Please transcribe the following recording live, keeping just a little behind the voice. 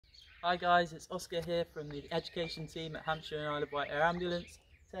Hi guys, it's Oscar here from the education team at Hampshire and Isle of Wight Air Ambulance.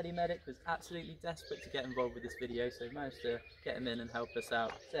 Teddy Medic was absolutely desperate to get involved with this video, so we managed to get him in and help us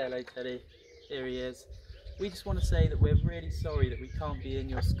out. Say hello Teddy, here he is. We just want to say that we're really sorry that we can't be in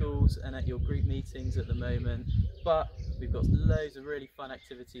your schools and at your group meetings at the moment, but we've got loads of really fun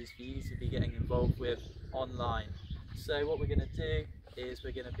activities for you to be getting involved with online. So what we're going to do is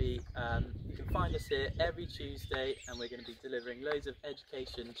we're going to be, you can find us here every Tuesday, and we're going to be delivering loads of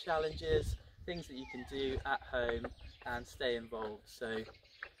education challenges, things that you can do at home and stay involved. So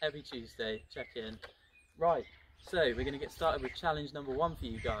every Tuesday, check in. Right, so we're going to get started with challenge number 1 for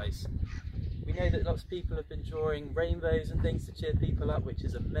you guys. We know that lots of people have been drawing rainbows and things to cheer people up, which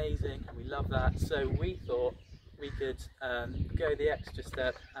is amazing, and we love that. So we thought we could go the extra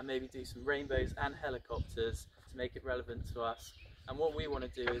step and maybe do some rainbows and helicopters to make it relevant to us. And what we want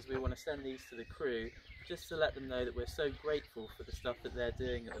to do is we want to send these to the crew just to let them know that we're so grateful for the stuff that they're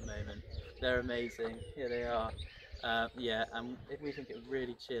doing at the moment. They're amazing, here they are. Yeah, and we think it would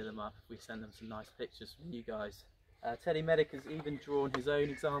really cheer them up if we send them some nice pictures from you guys. Teddy Medic has even drawn his own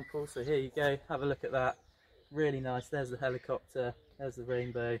example, so here you go, have a look at that. Really nice. There's the helicopter, there's the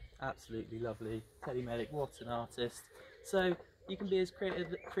rainbow, absolutely lovely. Teddy Medic, what an artist. So you can be as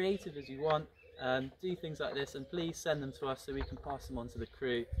creative as you want, do things like this, and please send them to us so we can pass them on to the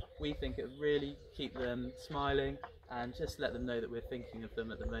crew. We think it would really keep them smiling and just let them know that we're thinking of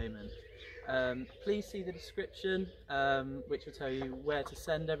them at the moment. Please see the description, which will tell you where to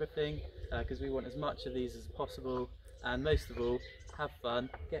send everything, because we want as much of these as possible, and most of all, have fun,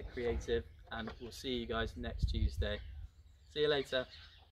 get creative, and we'll see you guys next Tuesday. See you later.